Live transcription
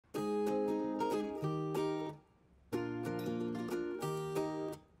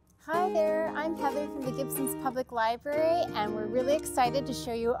I'm Heather from the Gibsons Public Library, and we're really excited to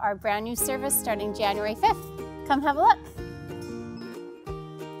show you our brand new service starting January 5th. Come have a look.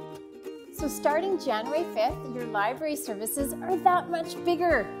 So starting January 5th, your library services are that much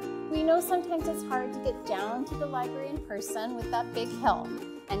bigger. We know sometimes it's hard to get down to the library in person with that big hill.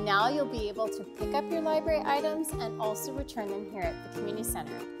 And now you'll be able to pick up your library items and also return them here at the community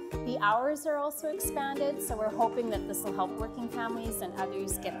center. The hours are also expanded, so we're hoping that this will help working families and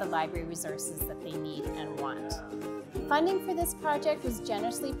others get the library resources that they need and want. Funding for this project was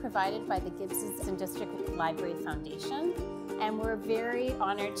generously provided by the Gibsons District Library Foundation, and we're very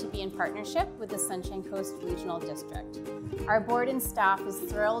honored to be in partnership with the Sunshine Coast Regional District. Our board and staff is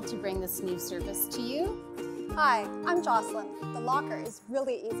thrilled to bring this new service to you. Hi, I'm Jocelyn. The locker is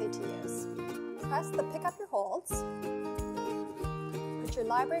really easy to use. Press the pick up your holds, put your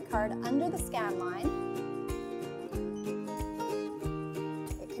library card under the scan line,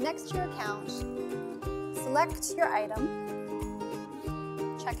 it connects to your account, select your item,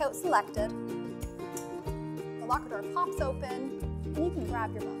 checkout selected, the locker door pops open, and you can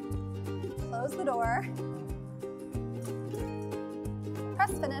grab your book. Close the door,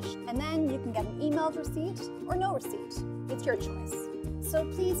 press finish, and then you can get an emailed receipt or no receipt. It's your choice. So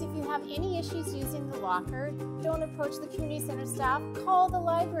please, if you have any issues using the locker, don't approach the community center staff, call the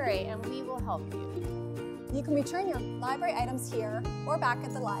library and we will help you. You can return your library items here or back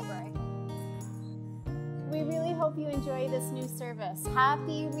at the library. We really hope you enjoy this new service.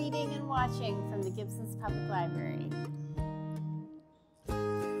 Happy reading and watching from the Gibsons Public Library.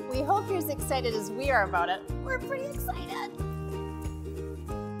 We hope you're as excited as we are about it. We're pretty excited.